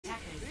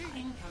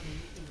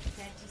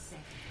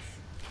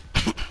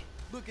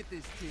Look at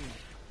this team.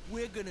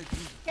 We're gonna do.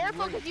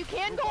 Careful, because you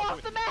can go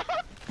off the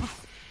map.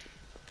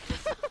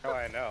 Oh,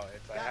 I know.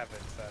 I have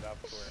it set up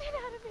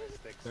where it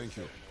sticks. Thank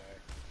you.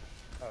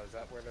 Oh, is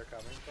that where they're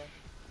coming from?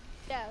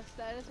 Yes,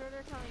 that is where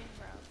they're coming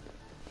from.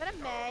 Is that a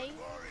May?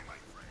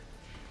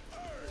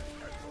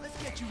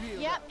 Let's get you here.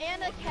 Yep,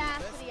 and a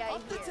Cassidy, I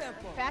hear.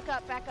 Back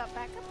up, back up,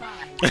 back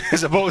up.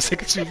 It's about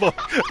taking too long.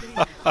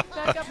 Back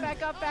up,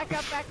 back up, back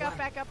up, back up,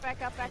 back up,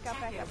 back up, back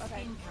up, back up.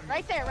 Okay.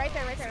 Right there, right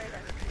there, right there, right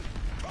there.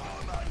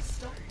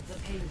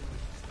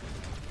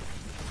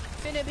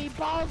 Gonna be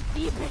balls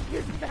deep in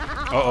your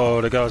mouth. Uh-oh,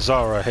 they got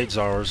Zara. I hate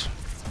Zaras.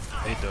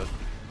 I hate that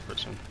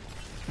person.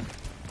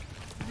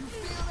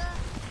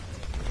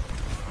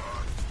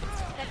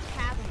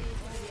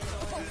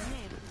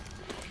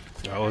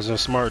 I wasn't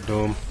smart,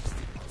 Doom.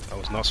 I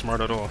was not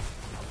smart at all.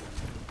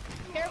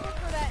 Careful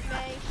for that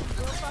May. She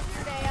will fuck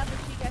your day up if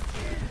she gets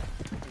here.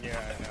 Yeah,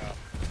 I know.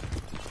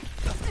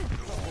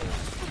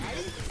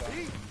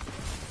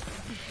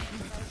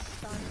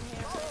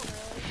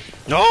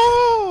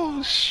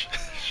 No!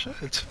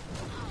 Shit.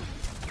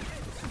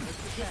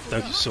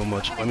 Thank you so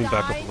much. Let me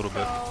back up a little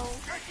bit.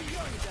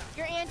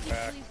 Your auntie,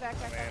 please back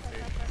up.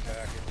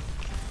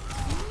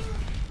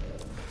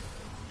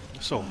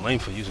 You're so lame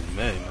for using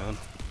May, man.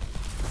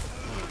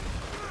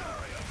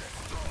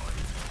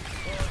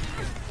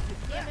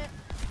 Damn it.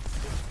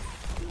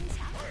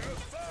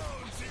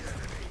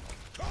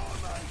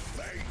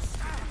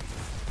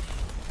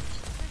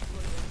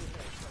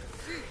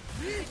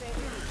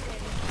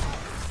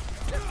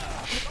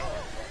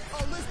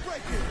 Oh, let's break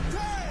it.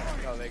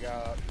 Oh, they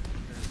got.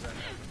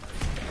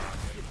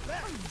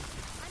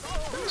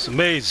 This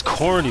May's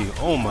corny.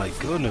 Oh my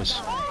goodness.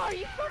 Oh, are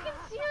you fucking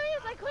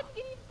serious? I couldn't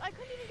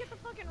even get the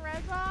fucking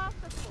res off.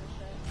 That's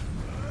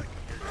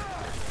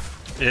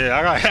bullshit.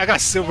 Yeah, I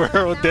got silver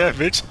arrow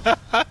damage. Yeah,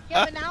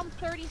 but now I'm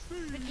 30.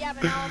 Yeah,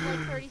 but now I'm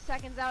like 30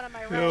 seconds out on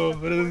my res. Yo,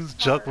 what is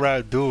this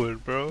Junkrat doing,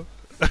 bro?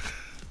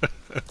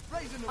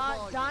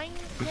 Getting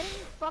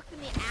fucked in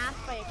the ass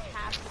by a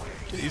cat.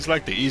 He's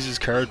like the easiest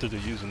character to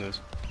use in this.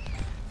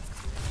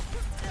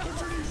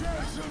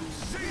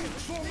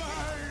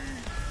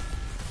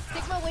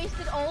 Sigma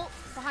wasted ult.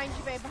 Behind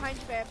you, babe. Behind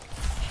you, babe.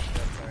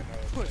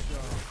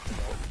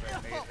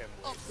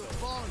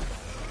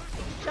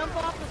 Jump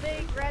off the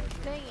big red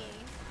thingy.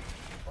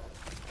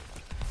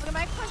 But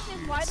my question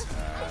is, why does...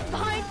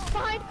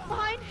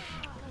 Behind!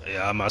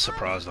 Yeah, I'm not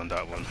surprised on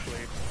that one.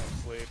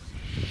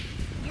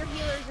 Your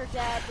healers are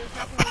dead. There's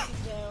nothing we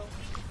can do.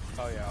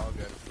 Oh yeah, all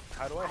good.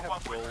 How do I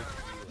have gold?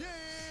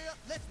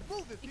 Let's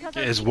move it. Because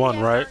Yeah, it's one,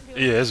 right?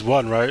 Yeah, it's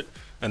one, right?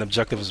 And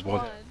objective is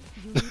one.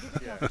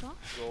 Yeah,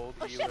 gold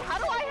Oh shit, how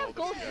do I have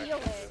gold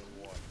healing?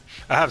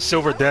 I have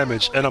silver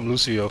damage, and I'm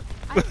Lucio.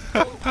 I have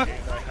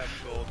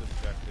gold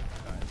objective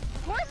time.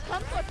 Of course,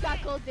 Comfort's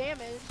got gold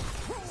damage.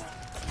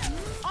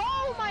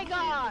 Oh my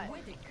god!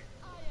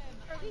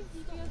 Are these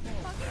DPS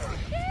fucking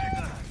shit?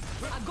 Yeah,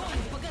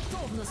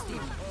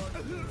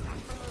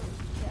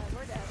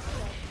 we're dead.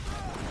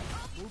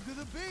 Move to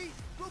the beat.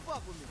 Group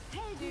up with me.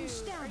 Dude,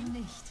 Join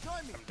me.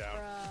 I'm down.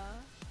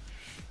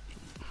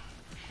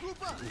 Group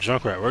up.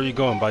 Junkrat, where are you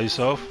going? By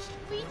yourself?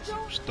 we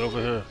don't Just over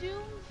here.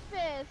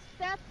 Doomfist.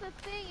 That's the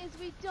thing, is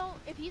we don't...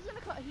 If he's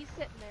gonna... He's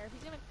sitting there. If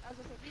he's gonna... I was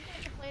gonna say, if he's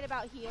gonna complain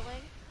about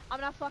healing,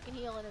 I'm not fucking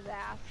healing his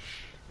ass.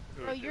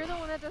 Bro, you're the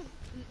one that does...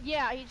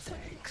 Yeah, he just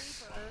took the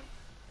creeper.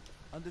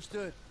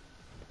 Understood.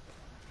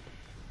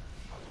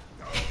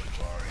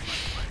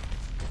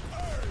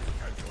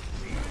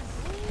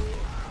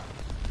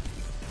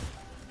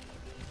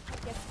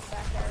 Get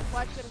back there.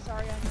 Watch him,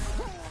 sorry, on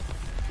your own.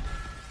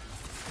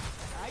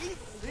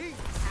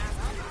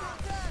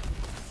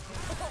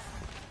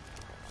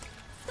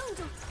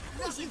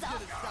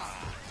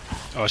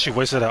 Oh, she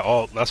wasted that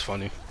ult. That's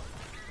funny.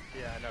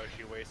 Yeah, I know,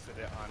 she wasted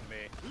it on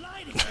me.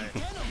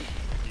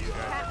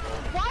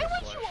 Why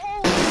would you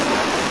ult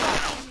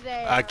fucking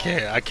there?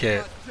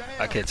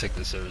 I can't take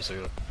this seriously.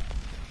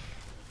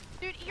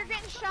 Dude, you're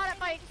getting shot at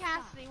by a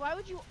Cassidy. Why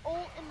would you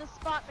ult in the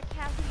spot the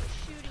Cassidy is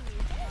shooting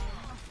you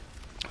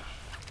from?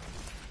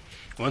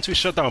 Once we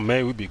shut down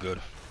May, we'd be good.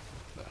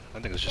 I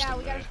think it's just Yeah, a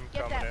we gotta May.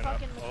 get that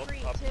fucking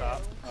McCree, up too.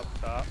 top,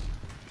 up top.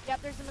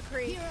 Yep, there's a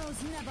McCree.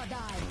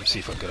 Let me see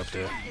if I get up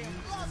there.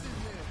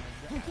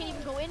 You can't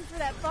even go in for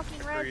that fucking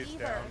res McCree's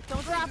either. down.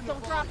 Don't drop.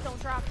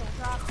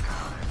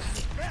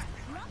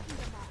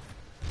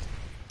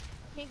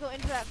 Can't go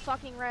into that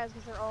fucking res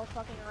because they're all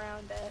fucking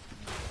around it.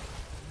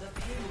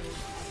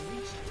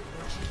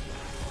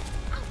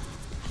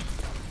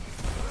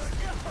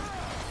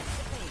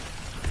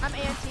 I'm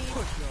anti.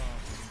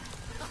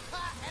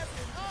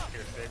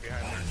 Here, stay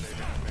behind me, stay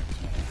behind me.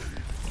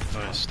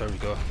 Nice, there we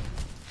go.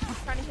 I'm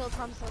trying to heal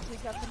Crumsel so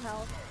he's got some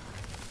health.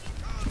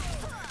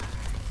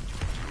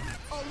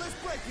 Oh, let's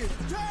break it.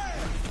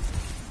 Damn!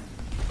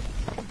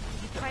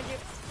 Behind you.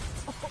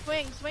 Oh,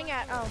 swing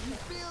at. Oh. You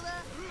feel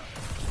that?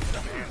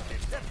 Man,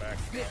 come back.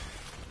 You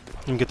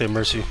can get there,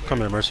 Mercy. Come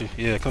here, Mercy.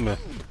 Yeah, come here.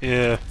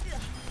 Yeah.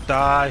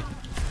 Die.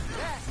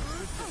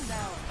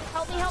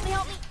 Help me.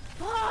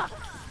 Fuck!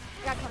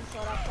 I got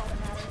Crumsel, that's all that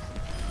matters.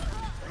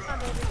 Come on,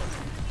 baby.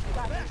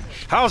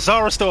 How is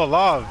Zara still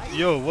alive?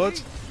 Yo,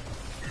 what?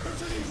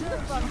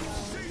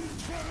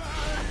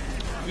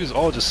 He was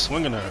all just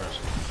swinging at her.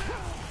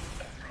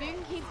 You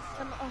can keep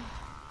them.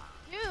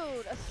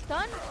 Dude, a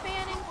stun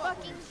spanning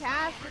fucking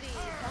Cassidy.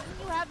 Tell me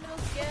you have no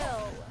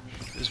skill.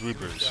 This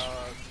Reaper's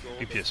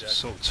DPS is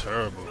so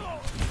terrible.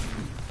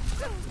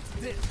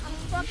 These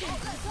fucking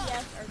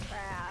DPS are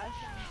trash.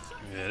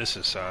 Yeah, this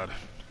is sad.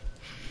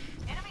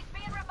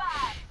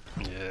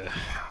 Yeah,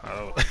 I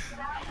don't.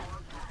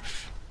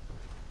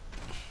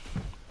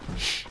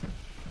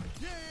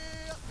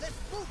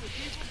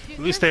 At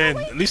least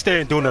they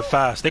ain't doing it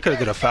fast. They could have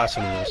did it faster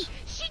than this.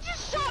 She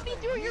just shot me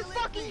through your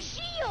fucking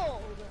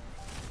shield.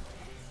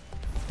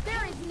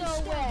 There is no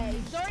way.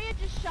 Zarya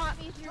just shot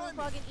me through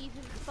fucking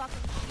Ethan's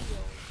fucking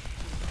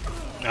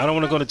shield. I don't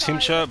want to go to team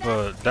chat,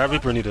 but that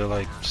Reaper need to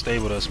like stay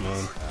with us,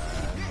 man.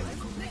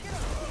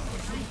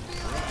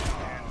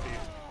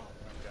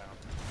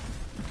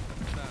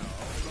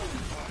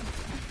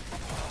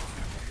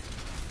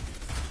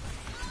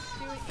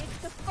 Dude, it's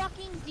the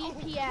fucking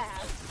DPS. Yeah.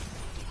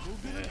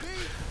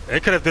 They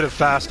could have did it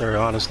faster,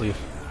 honestly.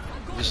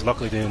 Just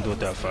luckily they didn't do it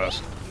that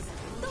fast.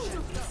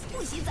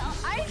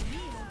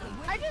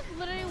 I just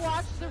literally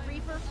watched the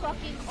Reaper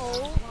fucking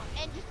ult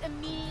and just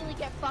immediately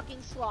get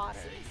fucking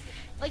slaughtered.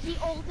 Like he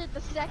ulted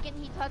the second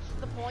he touched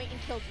the point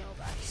and killed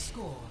nobody.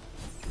 Score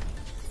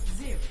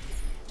 0-3.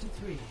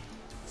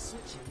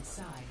 Switching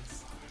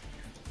sides.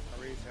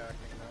 Are we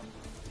attacking them?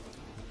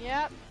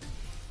 Yep.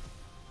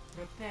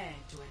 Prepare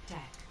to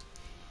attack.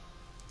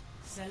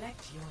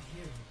 Select your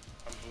hero.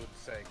 I would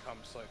say come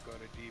select go to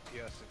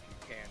DPS if you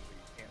can, but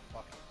you can't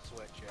fucking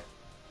switch it.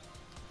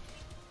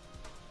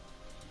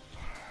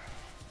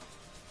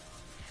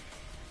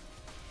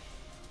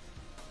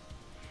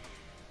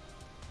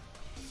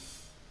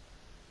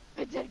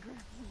 I did grab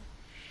him.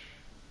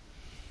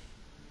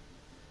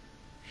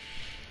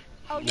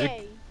 Oh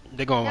yay.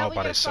 They going Now out we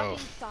by get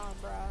themselves. fucking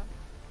Sombra.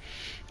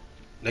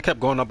 They kept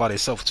going out by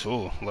themselves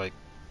too. Like,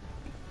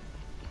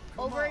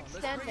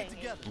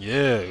 Overextending.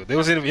 yeah, they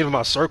wasn't even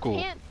my circle.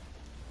 Can't.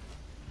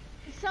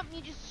 It's something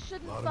you just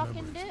shouldn't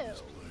fucking do.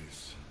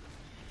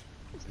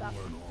 Stop.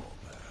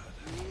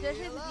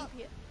 Especially the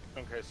DPS.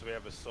 Okay, so we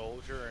have a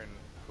soldier and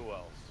who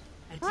else?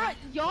 Right,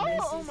 y'all,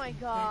 oh my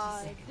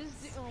god.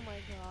 Oh my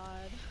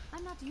god.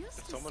 I'm not used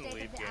Did to someone leave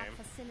state-of-the-art game?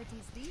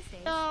 facilities these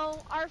days.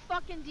 No, our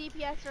fucking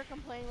DPS are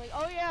complaining like,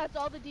 oh yeah, it's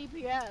all the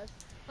DPS.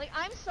 Like,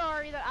 I'm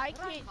sorry that I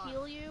can't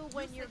heal you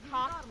when you're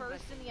cocked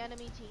first in the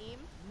enemy team.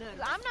 'Cause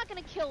I'm not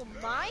gonna kill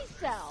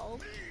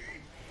myself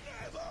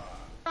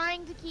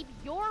trying to keep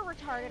your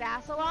retarded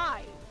ass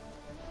alive.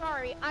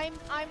 Sorry, I'm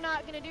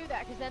not gonna do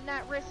that because then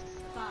that risks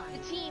the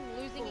team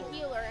losing a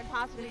healer and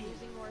possibly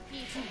losing more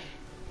people.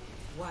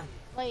 1.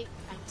 Like,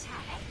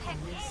 Attack on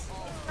this.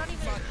 it's not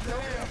even a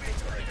joke.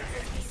 It's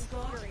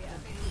serious.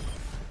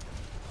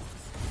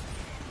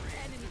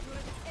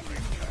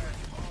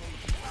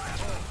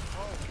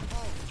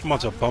 I'm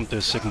about to bump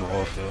this Sigma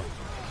off, yo.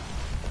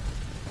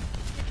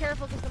 Be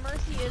careful because the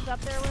Mercy is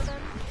up there with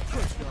him.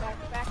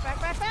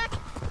 Back.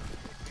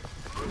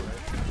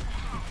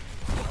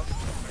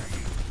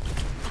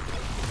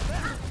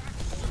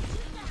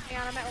 Hang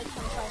on, I'm at like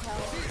 25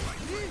 health.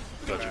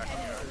 Gotcha.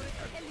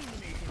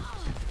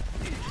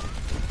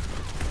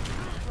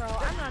 Bro,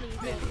 I'm not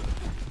even.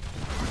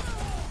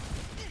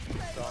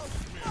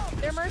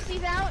 Their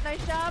Mercy's out,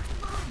 nice job.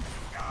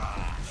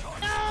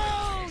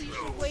 No! You should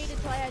have waited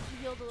till I had you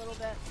healed a little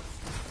bit.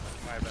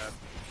 My bad.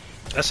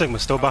 That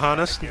Sigma's still behind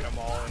us? Get them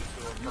all into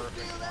a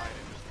perfect line.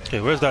 Okay,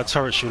 where's that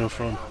turret shooting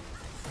from?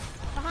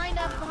 Behind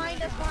us.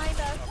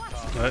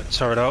 Alright,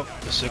 turret out.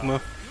 The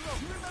Sigma.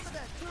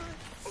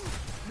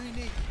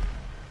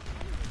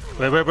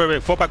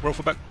 Wait. Fall back, bro.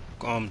 Fall back.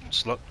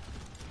 Slut.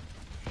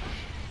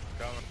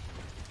 Coming.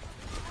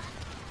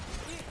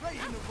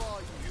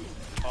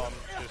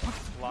 Just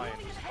flying.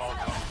 All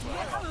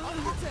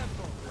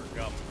we're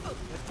gum.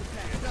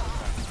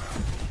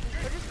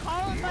 We're just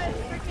calling by the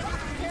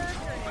freaking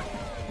character name.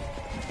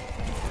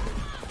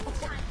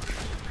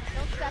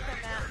 Don't step in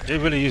that. They're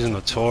really using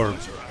the Torb.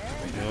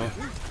 You know?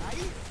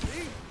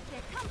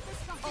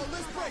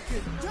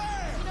 You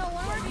know,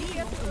 one more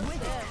DPS is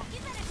dead.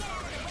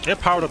 They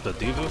powered up the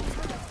Diva.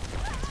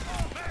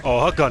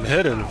 Oh, her gun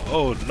hit him.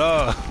 Oh,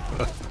 nah.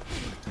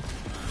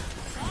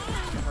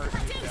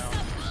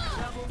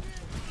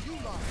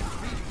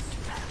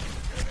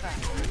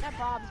 That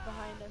Bob's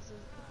behind us.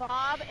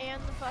 Bob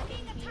and the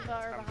fucking Diva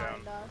are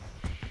behind us.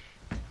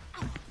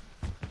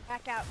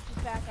 Back out.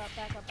 Just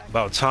back up.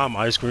 About time,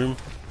 ice cream.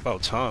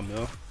 About time, yo.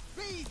 And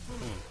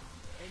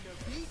the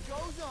beat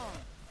goes on.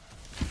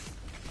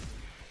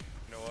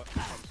 You know what?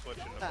 I'm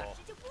switching the ball.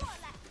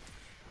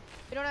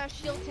 We don't have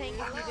shield tank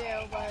if we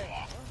do, but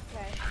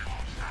okay.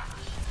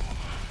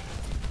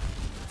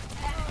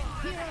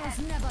 Heroes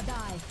never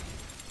die.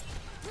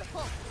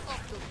 Pump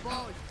up the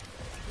volume.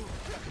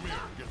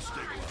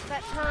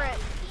 That turret.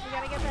 We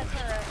gotta get that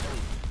turret.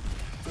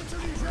 It's in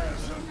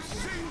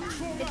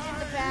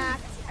the back.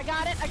 I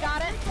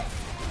got it.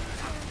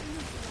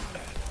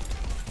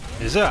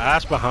 Is there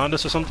ass behind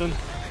us or something?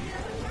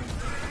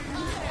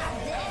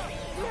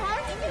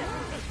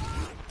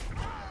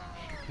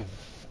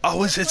 I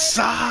was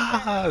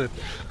inside!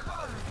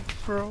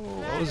 Bro,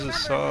 I was Remember,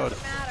 inside. it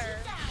doesn't matter.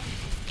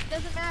 It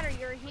doesn't matter,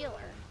 you're a healer.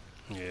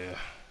 Yeah.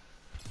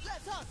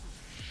 Let's hustle.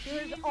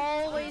 Healers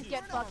always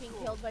get fucking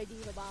killed by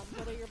diva bombs,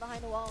 whether you're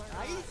behind a wall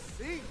or I not.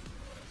 see.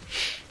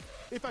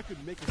 If I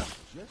could make a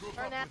suggestion,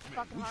 Learn that the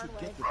fucking we hard should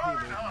way. get the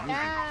payload moving.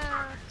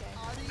 Yeah, okay.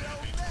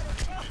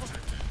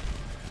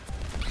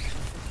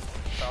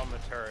 Found the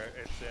turret.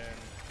 It's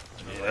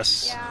in.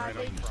 Yes. Yeah, Right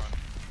they, up front.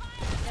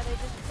 yeah, they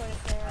just put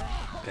it there.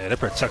 Yeah, they're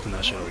protecting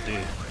that shit, OD.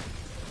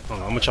 Hold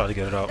on, I'm gonna try to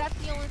get it out. That's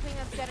the only thing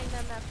that's getting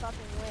them that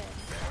fucking win.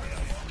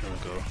 There we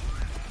go.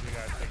 You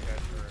gotta take that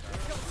turret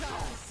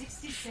out.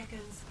 60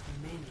 seconds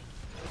remaining.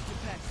 Get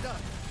patched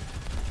up.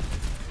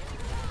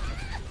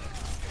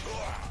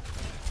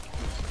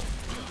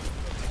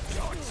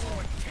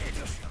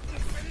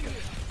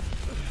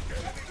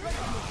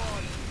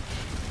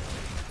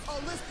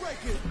 Oh, let's break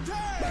it.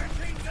 Damn!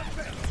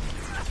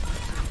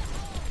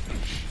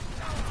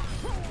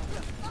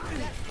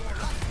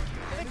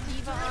 Put a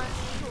diva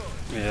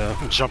on me. Yeah,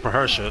 I'm jumping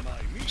her shit.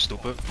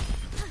 Stupid.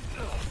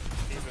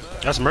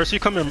 That's Mercy.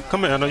 Come in.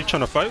 Come in. I know you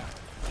trying to fight.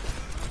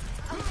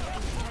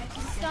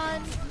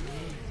 Stun.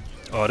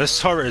 Oh, this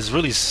turret is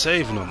really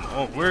saving them.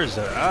 Oh, where is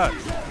that at?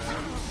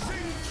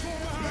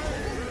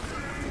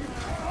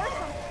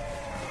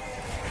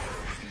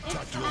 It's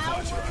our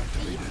DPS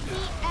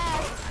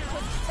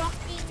with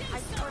fucking, I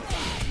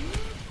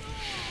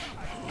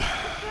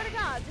swear to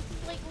God, this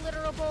is like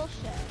literal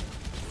bullshit.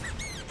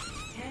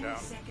 10 Down.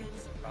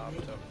 seconds Took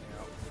remaining. me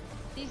out.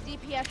 These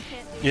DPS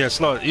can't do Yeah, it's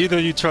not. Either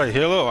you try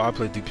healer or I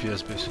play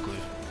DPS, basically.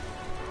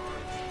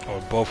 Or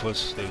both of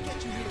us. They do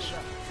DPS.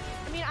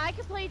 I mean, I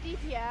could play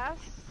DPS.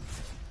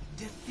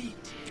 Defeat.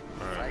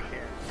 I can't.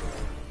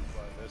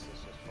 But this is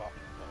just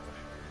fucking bullshit.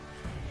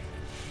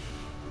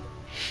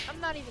 I'm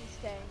not even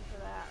staying for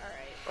that,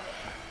 alright.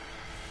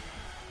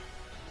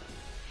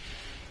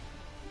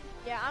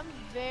 Yeah, I'm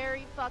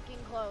very fucking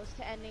close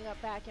to ending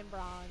up back in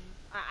bronze.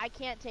 I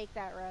can't take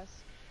that risk.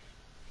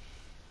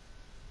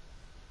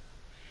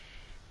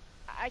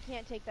 I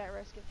can't take that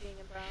risk of being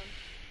in bronze.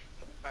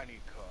 I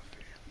need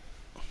coffee.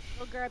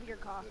 Go grab your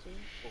coffee.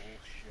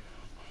 Bullshit.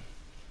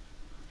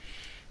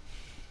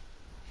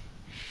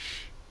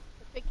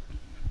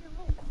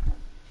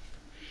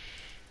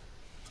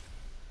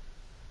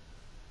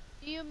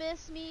 Do you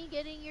miss me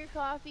getting your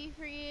coffee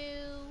for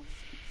you?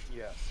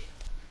 Yes.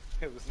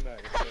 It was nice.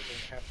 I didn't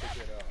have to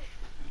get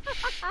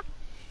up.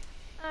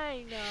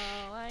 I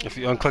know, I If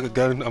you know. unclick a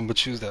gun, I'm gonna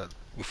choose that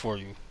before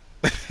you.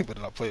 But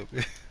then I'll play it.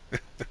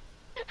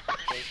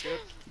 Was good?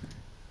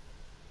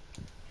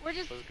 We're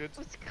just Was good?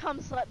 it's cum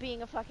slut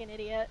being a fucking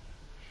idiot.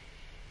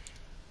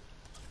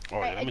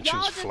 Oh yeah, let me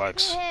choose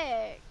flex.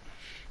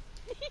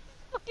 He's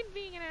fucking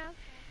being an asshole.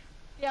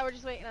 Yeah, we're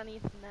just waiting on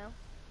Ethan now.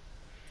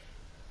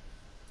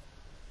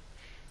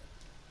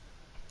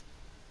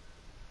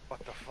 What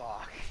the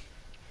fuck?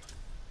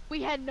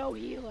 We had no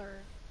healer.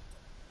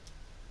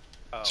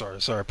 Oh.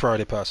 Sorry,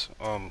 priority pass.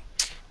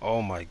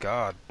 Oh my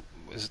god.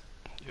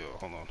 Yo,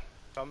 hold on.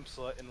 Some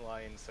slut in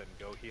Lion said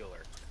go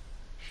healer.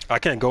 I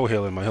can't go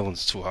healing, my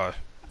healing's too high.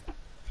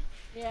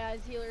 Yeah,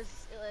 his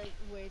healer's like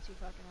way too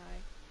fucking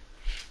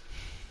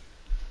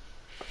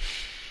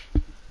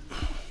high.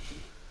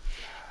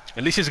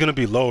 At least he's gonna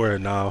be lower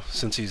now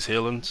since he's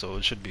healing, so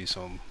it should be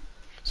some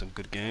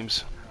good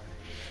games.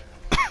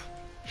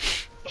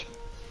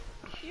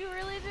 You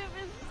really do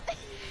miss,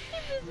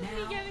 you miss me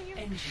Now getting him.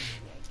 entering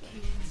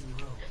King's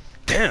Row.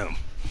 Damn!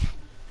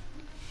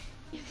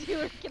 His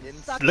healer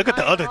gets sucked Look at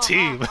the on. other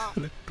team.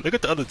 Look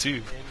at the other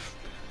team.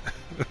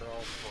 They're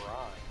all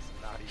bronze,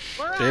 not even.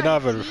 We're They on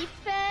not even-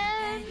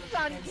 defense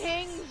on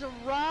King's Row.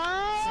 Select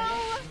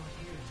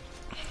your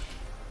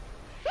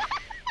hero.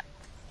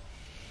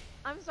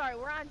 I'm sorry,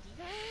 we're on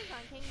defense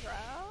on King's Row?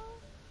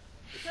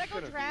 Should I go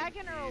gonna be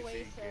Dragon an or easy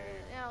Oasis? game.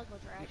 Yeah, I'll go You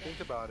Dragon. think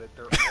about it,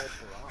 they're all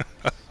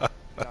bronze.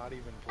 Not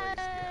even placed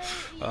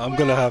yet, I'm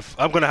gonna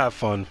have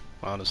fun,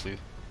 honestly.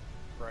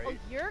 right? Oh,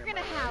 you're Am gonna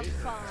I have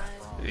right?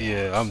 fun.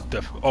 Yeah, I'm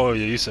definitely. Oh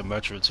yeah, you said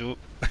Metro too.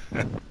 Am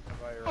I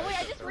Oh right wait, I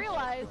that just they're all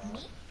realized.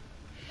 bronze?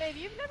 Babe,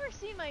 you've never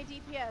seen my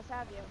DPS,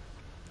 have you?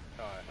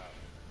 No, I haven't.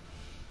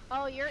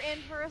 Oh, you're in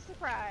for a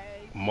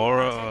surprise.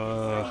 Mora,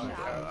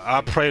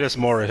 I pray this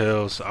Mora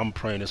Hills. I'm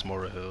praying this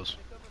Mora Hills.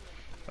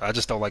 I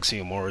just don't like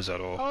seeing Moras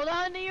at all. Hold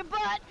on to your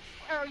butt!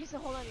 Or you said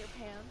hold on to your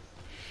pants.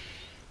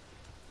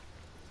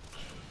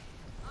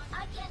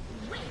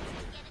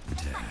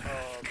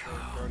 Oh,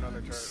 throw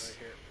another turret right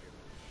here.